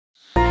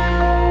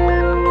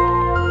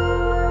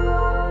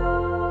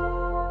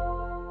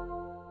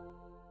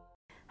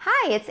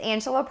it's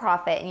Angela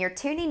Profit, and you're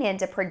tuning in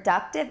to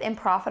Productive and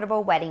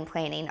Profitable Wedding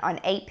Planning on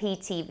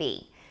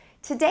APTV.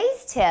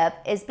 Today's tip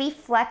is be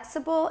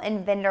flexible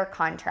in vendor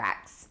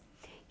contracts.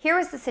 Here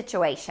is the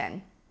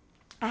situation.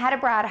 I had a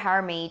bride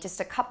hire me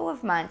just a couple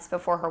of months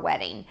before her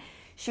wedding.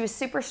 She was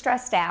super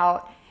stressed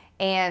out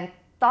and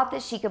thought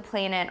that she could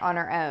plan it on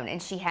her own,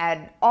 and she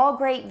had all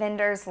great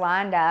vendors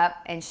lined up,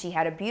 and she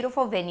had a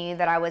beautiful venue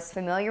that I was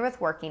familiar with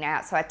working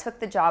at, so I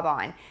took the job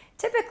on.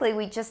 Typically,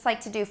 we just like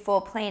to do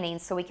full planning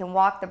so we can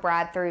walk the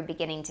bride through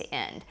beginning to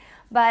end.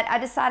 But I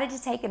decided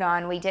to take it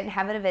on. We didn't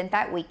have an event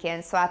that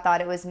weekend, so I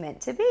thought it was meant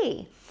to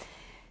be.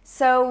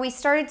 So we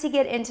started to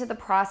get into the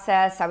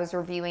process. I was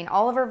reviewing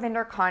all of her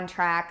vendor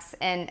contracts,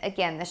 and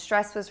again, the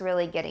stress was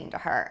really getting to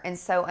her. And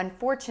so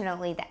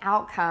unfortunately, the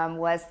outcome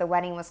was the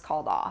wedding was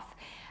called off.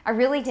 I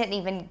really didn't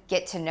even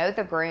get to know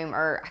the groom,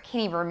 or I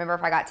can't even remember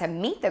if I got to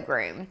meet the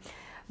groom.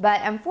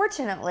 But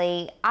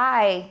unfortunately,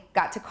 I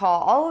got to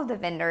call all of the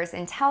vendors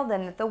and tell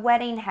them that the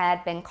wedding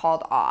had been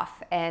called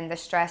off and the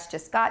stress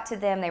just got to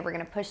them. They were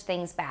going to push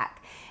things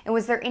back. And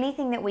was there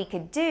anything that we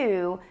could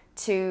do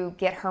to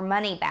get her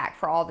money back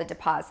for all the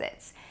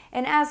deposits?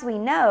 And as we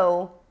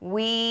know,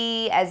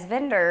 we as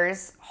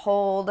vendors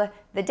hold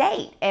the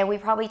date, and we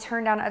probably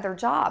turn down other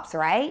jobs,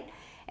 right?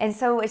 And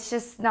so it's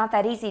just not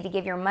that easy to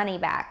give your money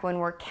back when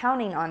we're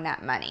counting on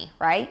that money,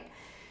 right?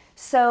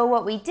 So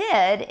what we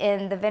did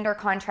in the vendor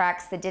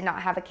contracts that did not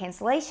have a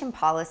cancellation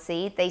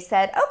policy, they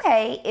said,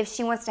 okay, if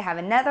she wants to have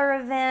another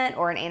event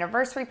or an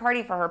anniversary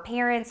party for her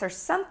parents or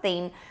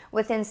something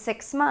within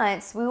 6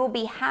 months, we will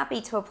be happy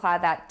to apply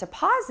that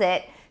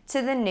deposit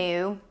to the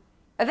new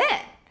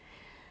event.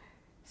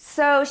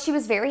 So she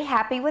was very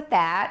happy with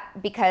that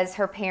because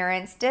her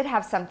parents did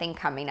have something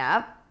coming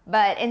up.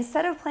 But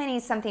instead of planning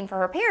something for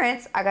her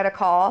parents, I got a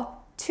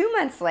call 2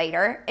 months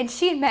later, and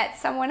she had met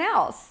someone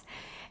else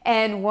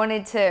and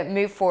wanted to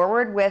move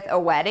forward with a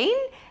wedding,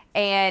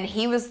 and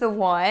he was the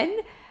one.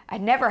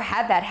 I'd never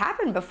had that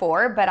happen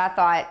before, but I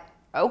thought,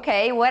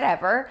 okay,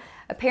 whatever.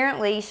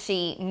 Apparently,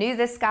 she knew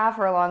this guy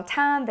for a long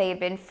time. They had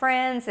been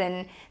friends,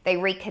 and they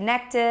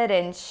reconnected,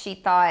 and she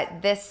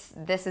thought, this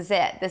is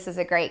it. This is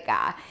a great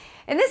guy.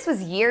 And this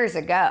was years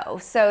ago,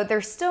 so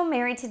they're still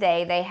married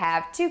today. They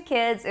have 2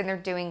 kids, and they're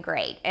doing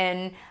great.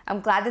 And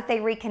I'm glad that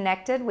they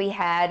reconnected. We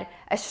had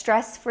a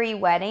stress-free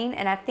wedding,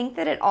 and I think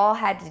that it all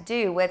had to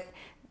do with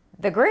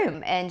the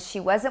groom, and she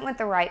wasn't with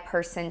the right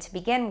person to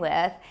begin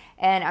with,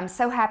 and I'm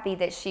so happy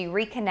that she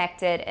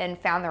reconnected and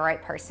found the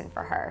right person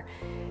for her.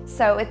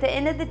 So at the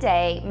end of the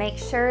day, make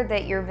sure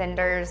that your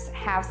vendors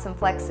have some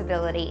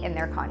flexibility in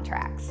their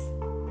contracts.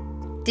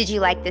 Did you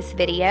like this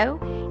video?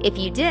 If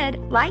you did,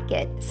 like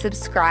it,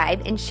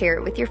 subscribe, and share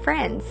it with your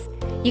friends.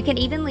 You can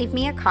even leave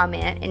me a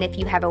comment, and if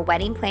you have a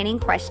wedding planning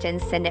question,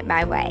 send it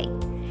my way.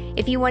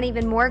 If you want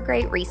even more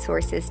great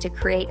resources to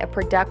create a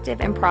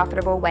productive and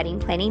profitable wedding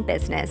planning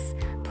business,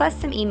 plus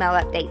some email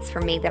updates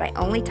from me that I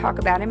only talk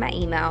about in my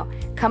email,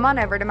 come on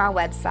over to my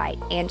website,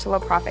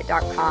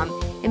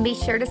 angelaprofit.com, and be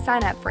sure to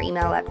sign up for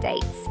email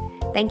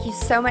updates. Thank you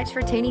so much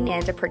for tuning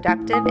in to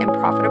Productive and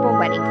Profitable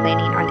Wedding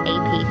Planning on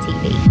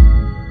APTV.